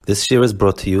This year is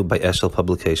brought to you by Eshel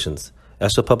Publications.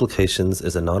 Eshel Publications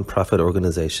is a non-profit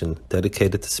organization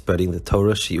dedicated to spreading the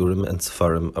Torah, Shiurim, and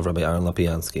Sefarim of Rabbi Aaron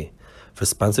Lapiansky. For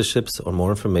sponsorships or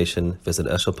more information, visit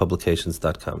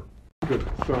eshelpublications.com. Good.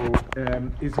 So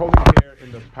he's holding here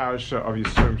in the parasha of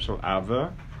Yisurim Shel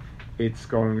Ava. It's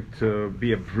going to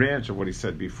be a branch of what he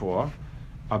said before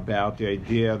about the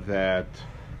idea that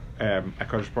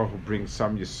HaKadosh Baruch Hu brings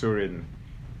some Yisurim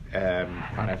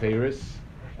on Averis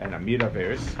and Amir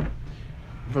Averis.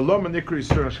 V'lo manikru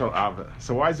Yisurim Shel Ava.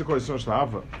 So why is it called Yisurim Shel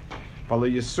Ava?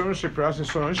 V'lo Yisurim she'pirasin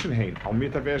Shel Nishin Hein al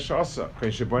mit Averis she'asa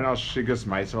k'in she'boin al shigas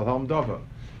ma'is v'al dava.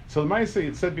 So the Ma'aseh,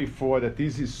 it said before that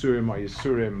these Yisurim are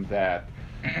Yisurim that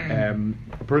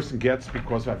a person gets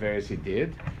because of Averis he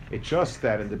did. It's just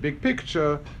that in the big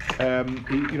picture,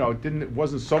 it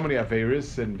wasn't so many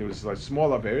Averis, and there was like small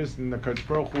Averis, and the HaKadosh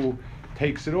Baruch Hu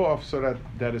takes it off so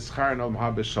that is Shaar and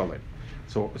Al Shalem.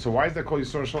 So why is that called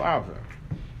Yisurim Shel Ava?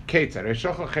 Ketzar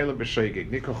Reshocha Chela B'Sheigig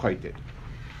Nikol Chayted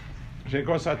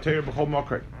Shenikos HaTorah B'Chol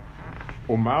Mokar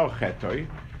Umar Chetoy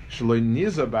Shaloi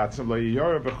Niza Batzim Lo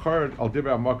Yiyora B'Chord Al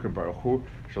Dibra Mokar Baruch Hu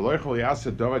Shaloi Chol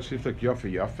Yasa Dovat Shiflek Yofe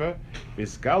Yofe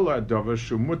V'Skala Dovat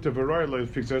Shumuta V'Roy Lo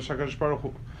Fixer HaKadosh Baruch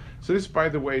Hu. So this, by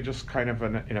the way, just kind of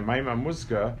in a Maimah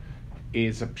Muzga,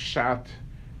 is a pshat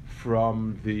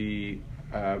from the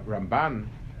Ramban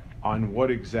on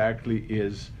what exactly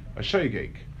is a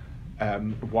sheigeg.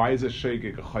 Why is a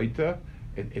sheigeg a chayte?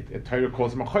 Torah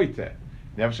calls him a chayte.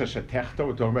 Never says shetechta,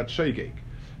 we're talking about sheigeg.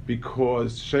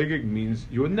 Because sheigeg means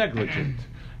you're negligent.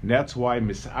 And that's why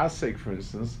misasek, for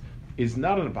instance, is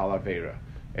not an balavera.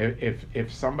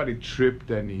 If somebody tripped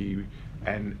and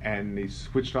he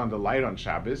switched on the light on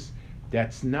Shabbos,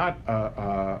 that's not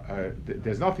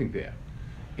there's nothing there.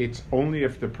 It's only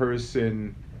if the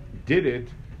person did it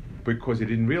because he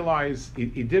didn't realize, he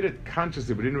did it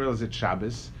consciously, but didn't realize it's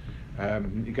Shabbos.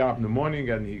 He got up in the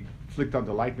morning and he flicked on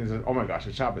the light and he said, oh my gosh,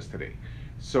 it's Shabbos today.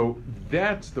 So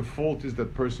that's the fault, is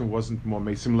that person wasn't more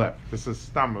mesim left. This is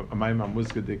stam a Maimah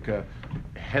Muzgadik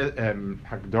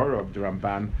Hagdara of the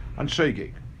Ramban on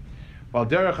Sheigeg. While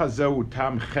derech hazeu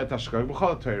tam chet hashkach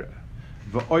b'chol Torah,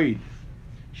 v'oid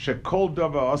shekol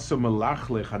davar asu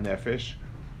melachlich hanefesh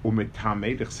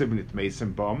u'mitamei d'chsiv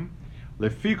nitmeisem bom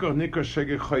lefikor nikor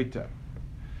shegeg choyta.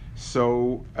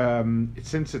 So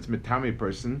since it's mitame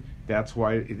person, that's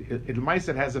why it might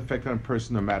has effect on a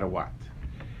person no matter what.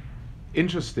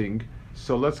 Interesting.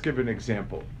 So let's give an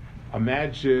example.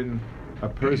 Imagine a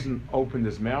person opened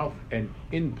his mouth and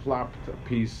in plopped a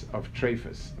piece of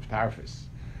trephus, of tarfus.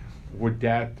 Would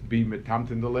that be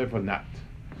metamt in the lev or not?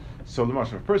 So the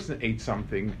if a person ate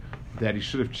something that he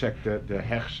should have checked the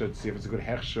hechsher to see if it's a good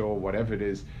hechsher or whatever it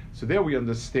is. So there we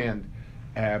understand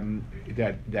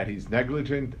that he's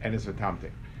negligent and is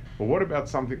metamting. But what about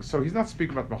something? So he's not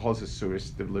speaking about machal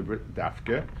zasuris, deliberate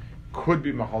dafke. Could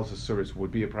be machal zasuris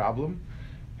would be a problem,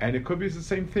 and it could be the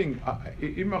same thing.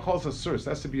 In machal zasuris,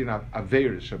 has to be an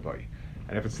aveir shabai,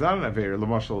 and if it's not an aveir,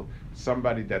 l'mashal,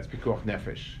 somebody that's pikuach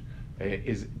nefesh.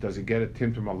 Does he get a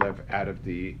timtum alev out of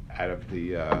the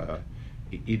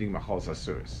eating machal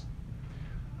zasuris?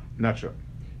 Not sure.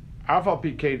 Aval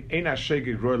pikein ein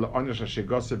hashegig roy le'onish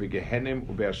hashegose v'gehenim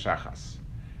u'be'er shachas.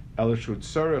 El shud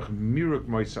tzorech miruk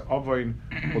moisa avoin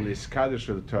u'liskadesh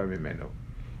v'letor mimenu.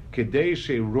 Kedei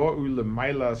she'ro'u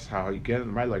le'mailas ha'ogen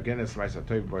mailah genes ma'isa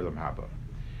toiv b'olam haba.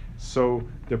 So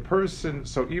the person,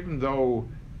 so even though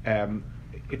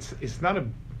it's not a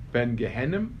ben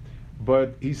gehenim,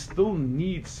 but he still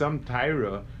needs some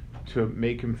Torah to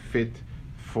make him fit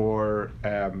for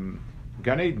Gan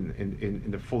Eden in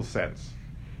the full sense.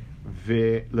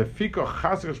 Ve'lefiko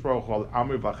chazrish baruch hu al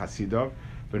amir v'chasidav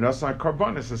v'nosan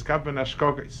karbonis eskav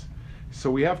v'nashkogis. So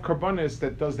we have karbonis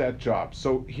that does that job.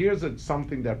 So here's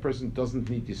something that person doesn't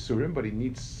need yisurim, but he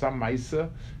needs some ma'isa.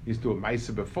 He's doing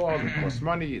ma'isa before. It costs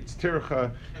money. It's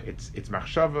tircha. It's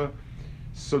machshava.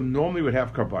 So normally we'd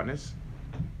have karbonis.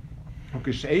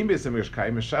 Okay, she'eim b'esem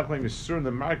yishkayim meshachlim yisurim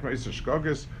the mark ma'isa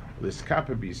shkogis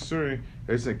l'skape b'yisurim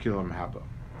v'esem kilam haba.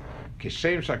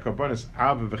 Kishem shakarbonis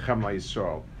ava v'chem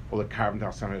la'yisrael or the carbon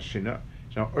dioxide shina.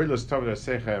 Now, oilers tov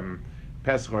v'sechem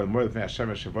pesach or more than Hashem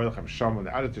shevoylechem sham and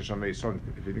the other tisham yison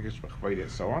v'nikish b'chvaydi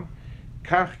and so on.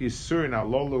 Kach yisurin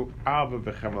alolu ava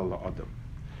v'chem la'adam.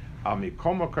 Al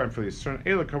mikom makar for yisurin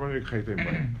ela karbon v'chaytim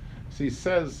b'yim. So he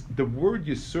says the word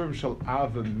yisurim shel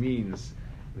ava means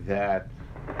that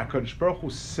HaKadosh Baruch Hu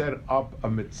set up a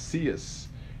metzias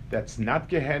that's not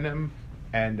Gehenim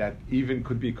and that even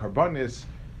could be karbonis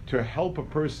to help a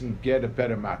person get a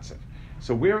better matzah.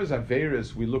 So whereas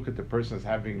Averis, we look at the person as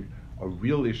having a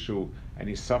real issue and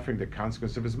he's suffering the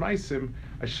consequence of his maisim,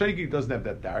 a sheigig doesn't have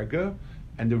that darga,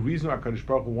 and the reason why HaKadosh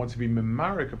Baruch Hu wants to be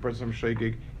memarik a person from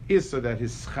sheigig is so that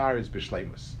his schar is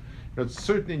b'shleimus. Now,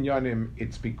 certain inyanim,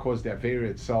 it's because the avera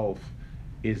itself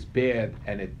is bad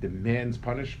and it demands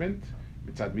punishment.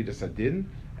 Mitzad midas adin.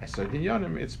 And certain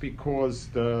inyanim, it's because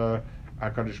the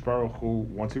HaKadosh Baruch Hu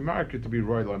wants to be marked to be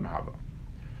royal and mahava.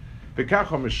 V'kach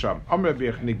hamisham. Amr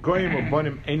b'ich negoyim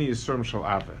ubonim any yisurim shel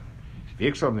ava.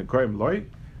 V'yiksal negoyim loy.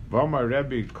 V'omar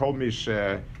Rebbe kol mish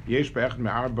yesh be'echad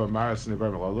me'arba maras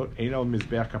negoyim lolo. Einol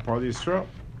mizbeach kapar Yisrael.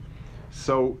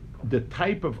 So the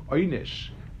type of oynish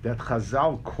that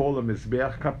Chazal call a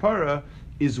mizbeach kapara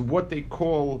is what they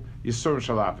call yisurim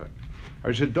shel ava.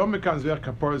 Arishadom mekan mizbeach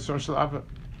kapara yisurim shel ava.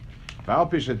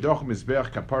 V'al pi shedoch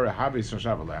mizbeach kapara have yisurim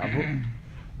shel ava le'avu.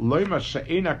 Loima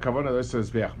she'ena kavana loisa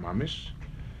mizbeach mamish.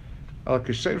 Al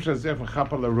kishem shazef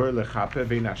mechapar leroy lechape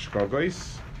ve'in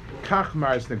ashkogois. Kach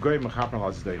maris negoyim mechapar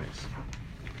l'azdonis.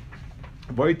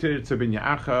 Voiter tzebin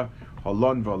ya'acha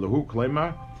holon v'alehu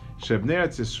klema. Shebnei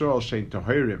Eretz Yisrael shein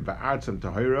tohirim va'artzim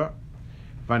tohira.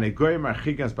 V'negoyim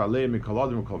archigas b'aleim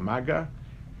mikolodim v'kol maga.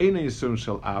 Eina yisurim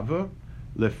shel ava.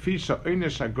 Lefi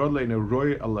sha'oinish hagodlei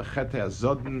neroi al lechete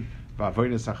hazodin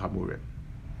v'avonis hachamurim.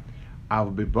 Av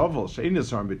b'bovel she'ein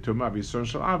yisurim b'tuma v'yisurim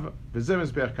shel ava. V'zeh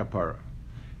mizbeach kapara.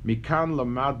 Mikan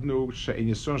lamadnu she'ein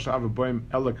yisurim shel ava boim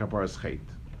ela kaparas chet.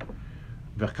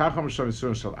 V'chacham shom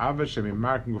yisurim shel ava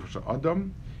she'mimarkin guf shel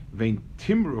adam. V'ein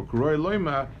timruk roi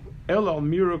loima el al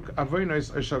miruk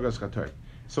avonos oshagas chatoim.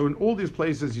 So in all these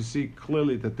places, you see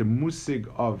clearly that the musig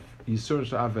of Yisurim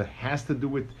Shel Ava has to do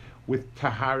with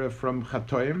tahara from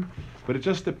chatoim, but it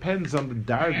just depends on the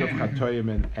darg of chatoim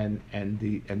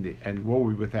and what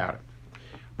we without it.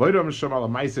 Voidom shom al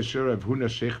ma'aser shira v'huna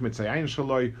sheich mitzayin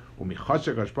shaloi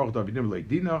u'michashek hashpoch davidim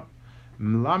loydina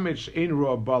mlamich ein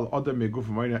roa bal adam meguf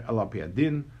moina el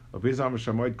apiadin uvizam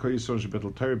shamoid kol Yisurim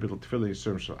shebetel Torah betel tefillah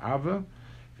Yisurim Shel Ava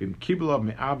v'im kibla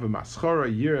me'ava maschora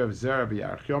yirev zera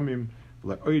v'yarchomim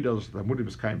le'oidos l'mudim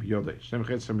b'skayim b'yodei shem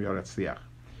chetzem yorat tzliach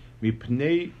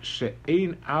mipnei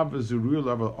she'ein ava zurul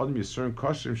aval adam Yisurim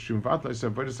koshim shumvat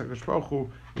lo'isem voides HaKadosh Baruch Hu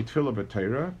mitfilah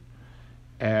b'Torah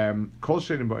kol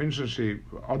she'ein ba'inshon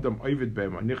she'adam oivid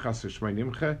be'em anichas v'shmei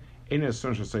nimche ein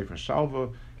Yisurim shel sefer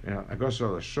shalva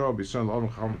agosar l'shor b'yisurim l'odom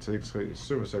chacham tzadik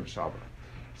Yisurim sefer shalva.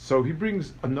 So he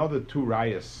brings another two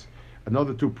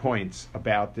points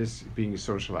about this being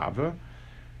Yisurim Shel Ava.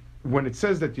 When it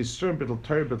says that Yisurim b'tel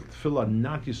Torah b'tel tefillah,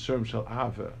 not Yisurim Shel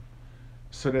Ava,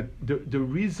 so that the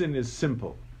reason is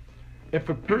simple. If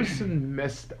a person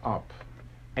messed up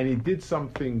and he did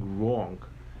something wrong,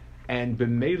 and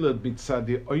b'meila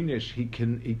b'tzadi oynish he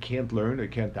can't learn or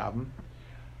can't daven,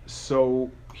 so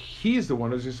he's the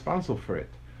one who's responsible for it.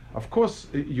 Of course,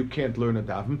 you can't learn a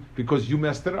daven because you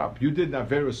messed it up. You did not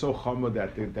very so chama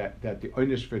that the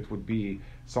oynish fit would be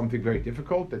something very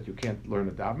difficult that you can't learn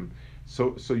a daven.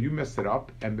 So you messed it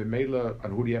up, and b'meila,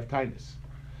 and who do you have tinus?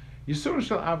 Yisurim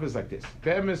Shel Ava is like this: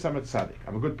 Be'emes I'm a tzaddik,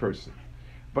 I'm a good person,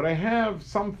 but I have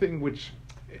something which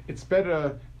it's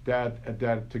better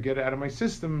that to get it out of my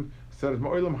system so that my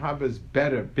olam haba is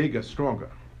better, bigger, stronger.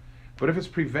 But if it's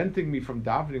preventing me from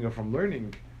davening or from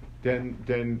learning, then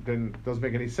it doesn't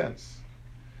make any sense.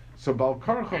 So Bal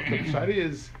Karachov, the pshat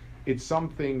is, it's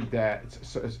something that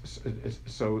so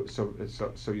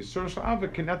Yisurim Shel Ava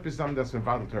cannot be something that's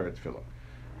mevadel Torah tefillah.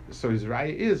 So his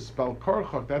raya is Bal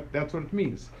Karachov. That's what it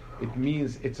means. It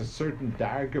means it's a certain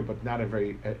darga, but not a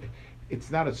very.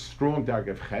 It's not a strong darga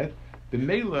of chet. The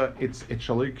mela, it's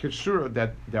shalik kishura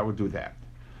that would do that.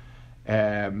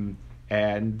 And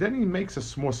then he makes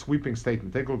a more sweeping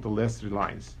statement. Take a look at the last three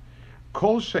lines.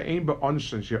 Kol she'ein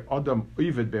be'onshen she adam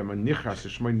uvid be'manichas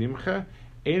shmoy nimche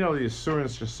ein al yisurin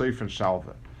shesoifen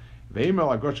shalva ve'im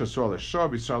al agot shasor l'shor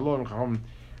b'yisrael lo chacham.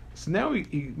 So now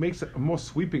he makes a more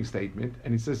sweeping statement,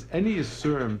 and he says any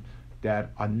yisurim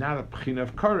that are not a pchina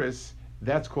of kares,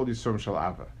 that's called Yisurim Shel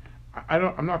Ava.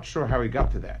 I'm not sure how he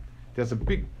got to that. There's a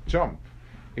big jump.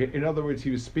 In other words,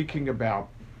 he was speaking about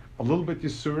a little bit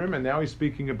Yisurim, and now he's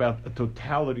speaking about a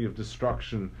totality of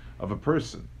destruction of a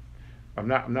person. I'm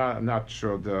not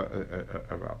sure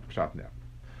about pshat now.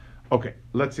 Okay,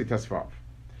 let's see Tesvav.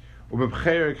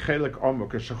 Ubebcherek chelik omo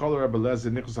keshachol Rebbe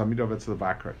Lezer nichos hamidov etzel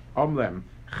vakar omlem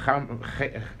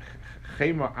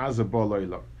chema azabo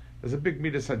loylo. There's a big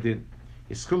midas hadin.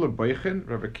 Yischulu boichen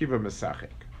Rebbe Kiva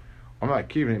mesachik. Omlem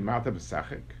Kiva nimata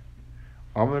mesachik.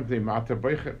 Omlem nimata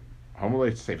boichen.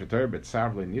 Omlem sefer Torah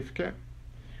betzav lenifke.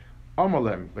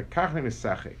 Omlem lekach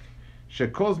mesachik.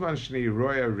 Shekol zman shni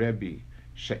roya Rebbe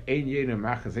she'ein yena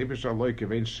machas ebishal loy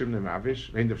kevein shimne mavish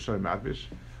vein devshal mavish.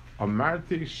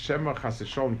 Amarti shema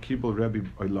chasishon kibul Rebbe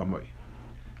oilamoy.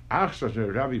 Ach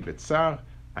shashne Rabbi betzar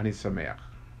ani sameach.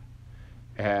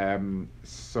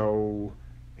 So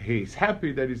he's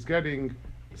happy that he's getting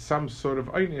some sort of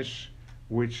einish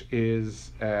which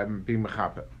is being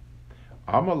mechaper.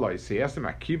 Amalai, so he asked him,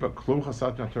 Akiva, klum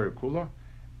chasat natori kula?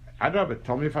 Adrabah,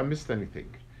 tell me if I missed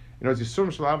anything. You know, Yisurim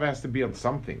Shalava has to be on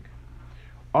something.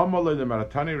 Amalai the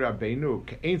Maratani Rabbeinu,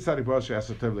 ke'ein tzadik b'os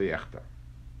she'asatov leyechta.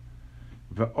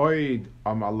 Ve'oid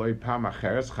amalai pam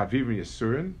acheres, chaviv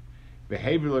Yisurin,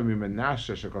 ve'heviloi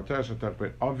mimenashe shekoter shetar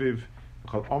ben aviv,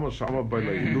 v'chol amal sh'amal boi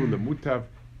le'ilu lemutav,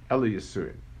 ele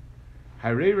Yisurin.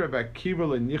 Harei Rabbi Akiva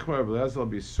le'nichma v'lezel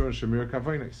b'Yisurin shemir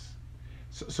kavonis.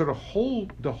 So the whole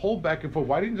back and forth.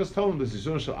 Why didn't you just tell him this is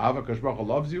Yisurin Shel Ava? Kadosh Baruch Hu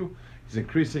loves you. He's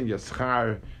increasing your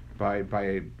schar by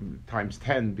times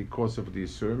 10 because of the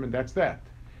Yisurim, and that's that.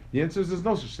 The answer is there's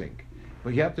no such thing.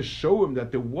 But you have to show him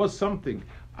that there was something.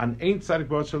 On Ein Tzadik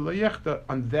B'Od Shel Yechta,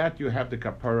 on that you have the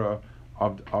kapara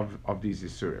of these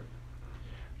Yisurim.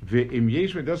 Ve'im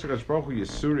yesh me'das HaKadosh Baruch Hu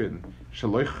Yisurim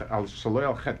shaloi al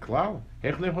chet klal.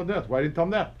 Hech nechodet. Why didn't he tell him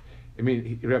that? I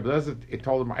mean, Rebbe Lezer, it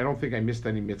told him, I don't think I missed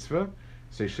any mitzvah.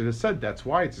 So he should have said, that's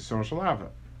why it's Yisurim Shel Ava.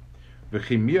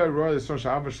 V'chimiyah roa Yisurim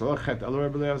Shel Ava shaloi chet elo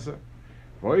Rebbe Lezer.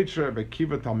 Voitcher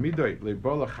bekiva talmidoi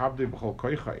leibola chavdei b'chol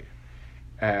koichai.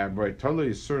 Voitolo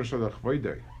Yisurim Shel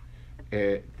Chvoidoi.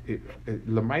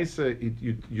 Lemaisa,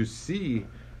 you see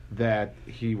that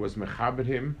he was mechabed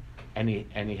him, and he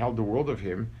held the world of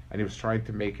him, and he was trying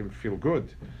to make him feel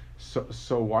good.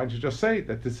 So why don't you just say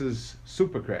that this is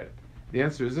super credit? The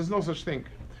answer is there's no such thing.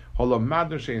 All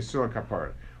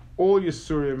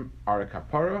Yisurim are a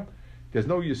kapara. There's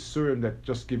no Yisurim that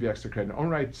just give you extra credit. All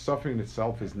right, suffering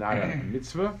itself is not a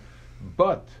mitzvah,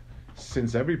 but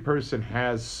since every person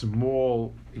has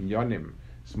small inyanim,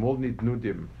 small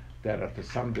nidnudim, that are to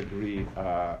some degree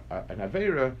an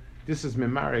avera, this is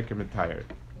memarek and metayer.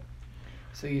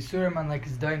 So Yisurim, unlike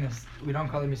Zdainis, we don't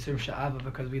call them Yisurim Sha'ava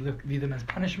because we view them as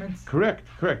punishments? Correct.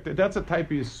 That's a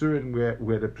type of Yisurim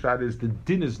where the pshat is the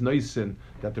din is noisen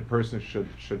that the person should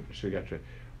get to.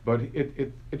 But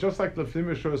it just like the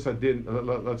Lefnim shows a din.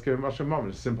 Let's give a mashal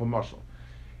moment, a simple mashal.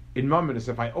 In moment is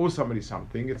if I owe somebody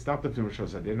something, it's not the Lefnim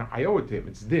shows a din. I owe it to him.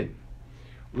 It's din.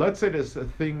 Let's say there's a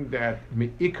thing that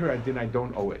me'ikar din I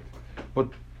don't owe it, but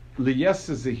liyes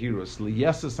is a heros,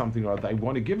 liyes is something or other, I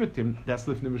want to give it to him, that's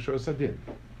lifnim mishor sadin.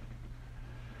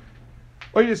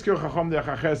 Oyeskir chacham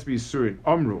de'achaches b'yisurin,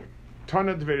 omru,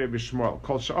 tana dvere b'shmuel,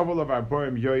 kol sha'avol of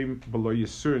arboim yoim below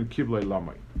yisurin kibloi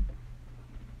lamai.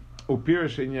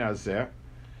 Upirish inya azeh,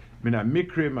 min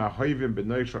ha'mikrim ha'hoivim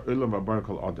b'noich sha'ulam v'abar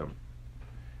kol adam.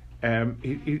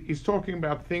 He's talking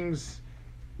about things,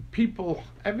 people,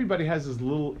 everybody has his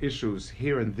little issues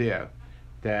here and there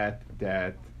that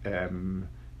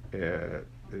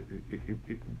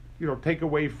take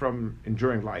away from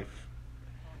enjoying life.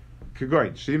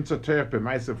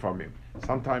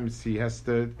 Sometimes he has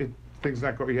to, things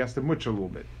not go, he has to much a little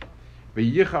bit.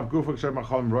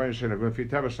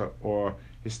 Or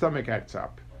his stomach acts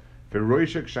up.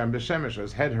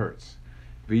 His head hurts.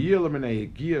 And he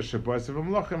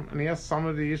has some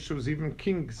of the issues, even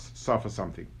kings suffer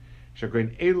something.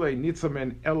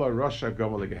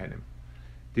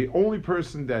 The only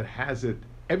person that has it,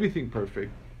 everything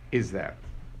perfect, is that.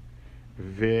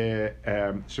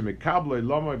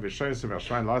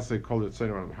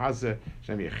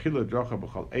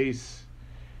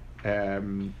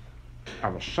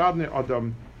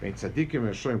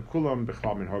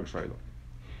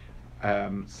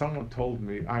 Someone told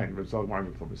me, Reb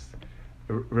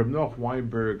Noach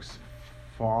Weinberg's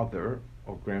father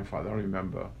or grandfather, I don't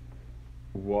remember,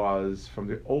 was from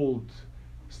the old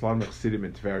Slanach Sidim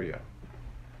in Tveria,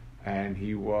 and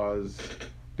he was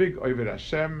big Oved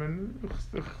Hashem and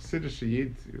Chassidish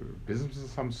Yid, business of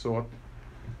some sort.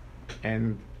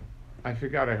 And I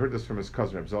forgot, I heard this from his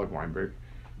cousin Reb Zelig Weinberg.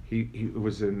 He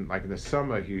was in the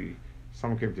summer.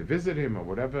 Someone came to visit him or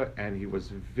whatever, and he was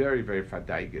very, very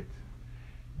fadaigit.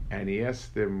 And he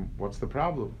asked him, "What's the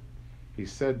problem?" He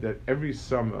said that every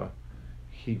summer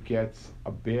he gets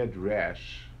a bad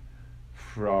rash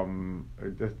from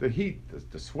the heat,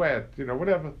 the sweat,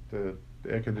 whatever. The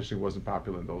air conditioning wasn't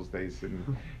popular in those days in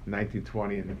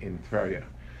 1920 in Tveria.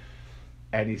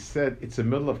 And he said, it's the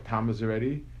middle of Tammuz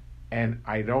already, and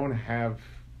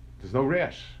there's no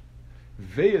rash.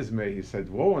 Ve'ezme, he said,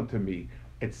 woe unto me,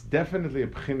 it's definitely a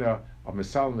b'china of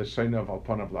Mesal L'Shoina of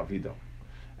Alpanav Lavido.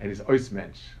 And he's ois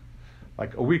mensch.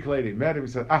 Like a week later, he met him.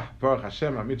 He said, Baruch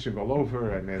Hashem, I'm itching all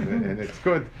over, and it's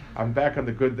good. I'm back on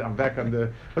the.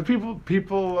 But people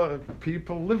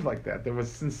live like that. It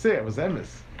was sincere. It was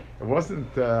emes. It wasn't,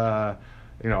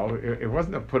 it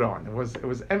wasn't a put on. It was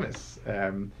emes.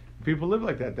 People live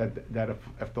like that. That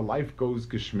if the life goes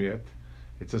geschmiert,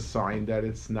 it's a sign that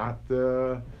it's not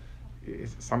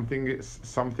something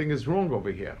is wrong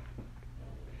over here.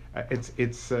 There's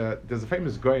a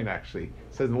famous Goyen actually. It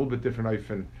says in a little bit different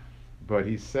Eifen, but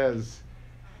he says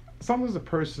sometimes the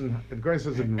Goyen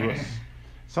says it in Rus.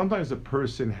 Sometimes a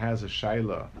person has a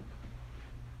shaila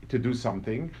to do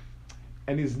something,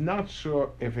 and he's not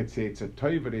sure if it's a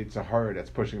toiv or it's a horror that's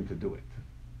pushing him to do it.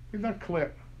 He's not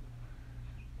clear.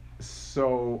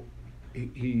 So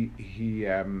it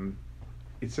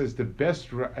says the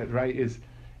best right is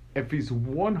if he's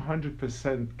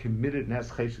 100% committed and has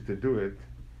cheshik to do it,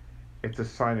 it's a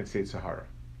sign it's a horror.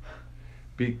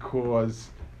 Because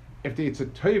if it's a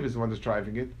toiv is the one that's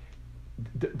driving it,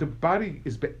 the body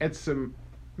is be'etzem.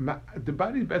 The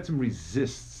body be'etzem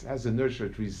resists, has inertia.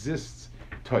 It resists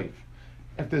toiv.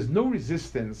 If there's no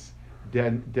resistance,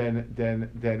 then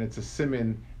it's a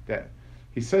simin that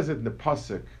he says it in the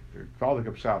pasuk.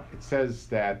 It says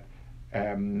that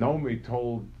Naomi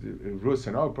told Rus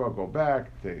and Oprah, go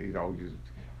back. You'll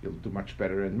do much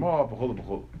better in Moab.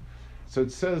 So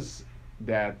it says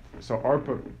that. So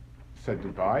Oprah said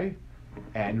goodbye,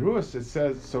 and Rus it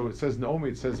says Naomi.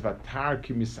 It says Vatar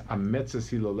kimis ametzes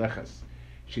hiloleches.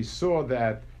 She saw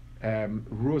that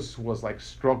Rus was like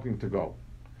struggling to go,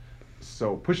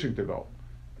 so pushing to go.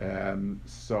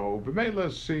 So B'meila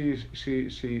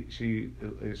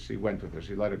she went with her.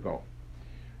 She let her go.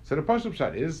 So the Pashup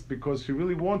Shot is because she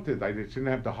really wanted. She didn't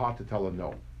have the heart to tell her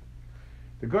no.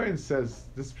 The Goyen says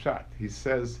this Pshat. He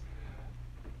says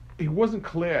he wasn't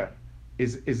clear.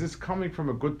 Is this coming from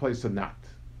a good place or not?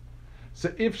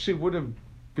 So if she would have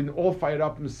been all fired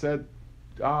up and said,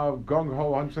 "Gong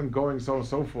ho, 100% going," so on and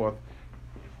so forth,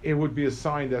 it would be a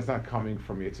sign that's not coming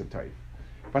from Yitzhak.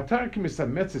 But that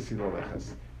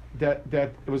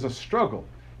it was a struggle.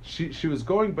 She was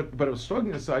going, but it was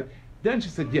struggling aside. Then she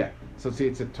said, "Yeah." So see,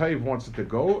 it's a Taiv wants it to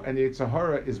go, and the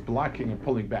Sahara is blocking and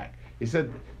pulling back. He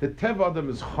said the Tev Adam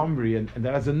is chumri, and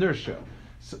that has inertia.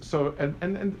 So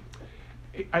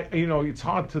it's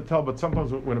hard to tell, but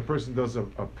sometimes when a person does a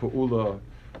pu'ula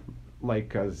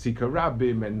like Zika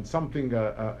Rabim and something,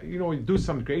 you do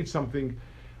something, create something.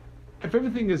 If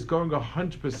everything is going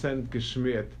 100%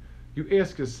 geschmiert, you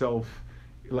ask yourself,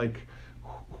 like,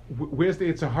 where's the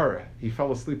Yitzhahara? He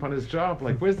fell asleep on his job.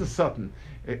 Like, where's the Sutton?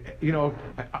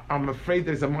 I'm afraid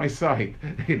there's on my side.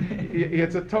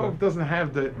 Yitzhahara doesn't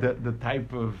have the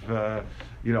type of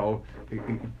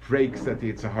breaks that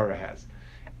the Yitzhahara has.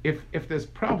 If there's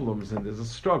problems and there's a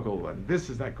struggle and this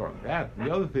is not going that and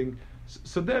the other thing,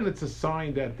 so then it's a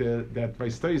sign that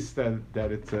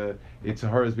it's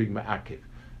her is being ma'akiv.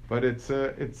 But it's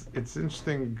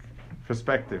interesting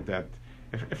perspective that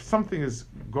if something is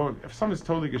going, if something is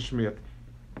totally geschmiert,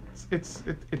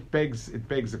 it begs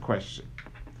a question.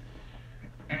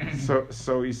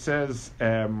 So he says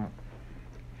and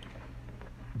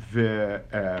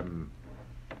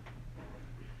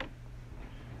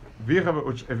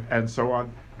so on.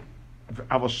 So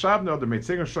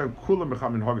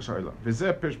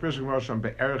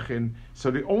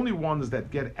the only ones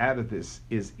that get out of this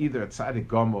is either a tzaddik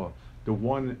gama, the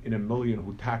one in a million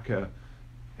who taka,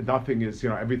 nothing is,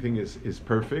 everything is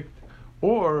perfect,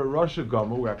 or a Rasha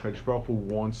gama where HaKadosh Baruch Hu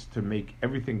wants to make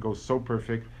everything go so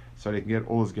perfect so they can get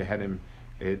all his gehenim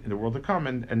in the world to come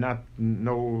and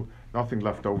nothing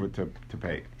left over to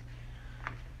pay.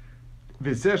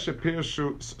 So this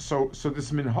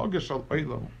minhagish al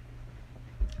olam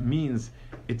means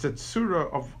it's a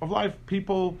tzura of life.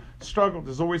 People struggle.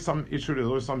 There's always some issue. There's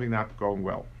always something not going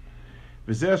well.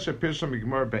 If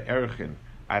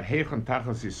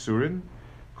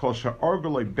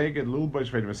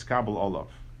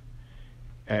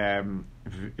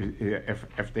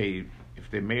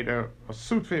they made a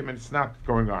suit for him and it's not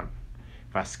going on.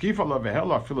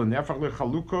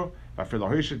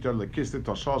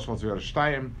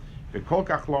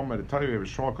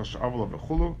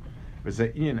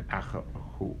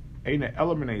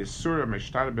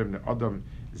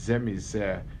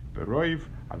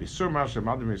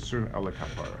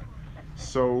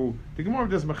 So the Gemara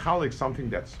does mechalik something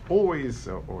that's always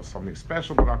or something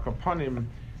special, but akapanim,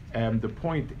 the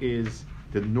point is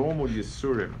the normal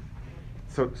yisurim.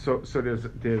 So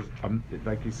there's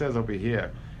like he says over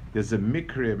here, there's a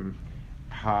mikrim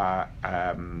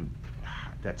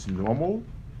that's normal,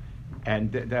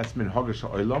 and that's minhagish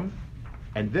ha'olam,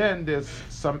 and then there's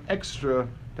some extra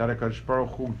that HaKadosh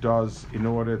Baruch Hu does in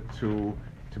order to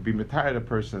be metired a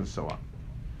person and so on.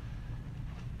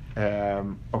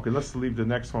 Okay, let's leave the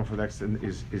next one for next, and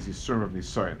is Yisurim of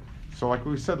Nisayan. So like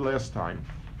we said last time,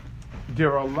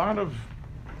 there are a lot of,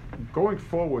 going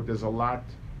forward, there's a lot.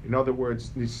 In other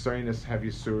words, Nisayanis have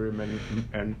Yisurim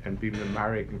and being the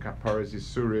Marek and Kaparas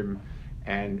Yisurim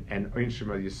and Oinshim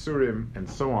Yisurim and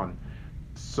so on.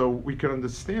 So we can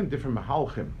understand different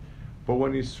Mahalchim, But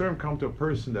when Yisurim come to a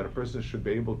person, that a person should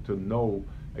be able to know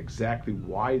exactly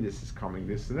why this is coming,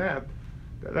 this and that,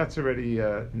 that's already,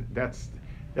 that's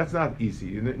not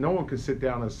easy. No one can sit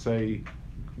down and say,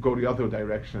 go the other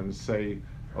direction and say,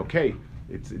 okay,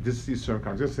 this is Yisurim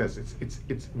comes.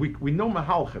 We know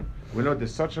Mahalchim. We know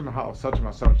there's such a Mahal, such a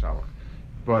Mahal.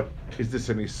 But is this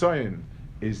an Yisoyin?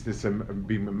 Is this a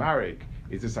Bimamarik?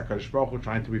 Is this a Kadosh Baruch Hu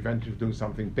trying to prevent you from doing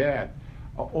something bad?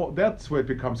 That's where it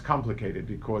becomes complicated,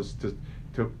 because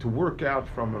to work out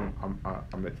from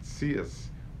a Metzias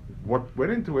what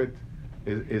went into it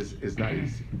is not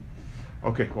easy.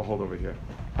 Okay, we'll hold over here.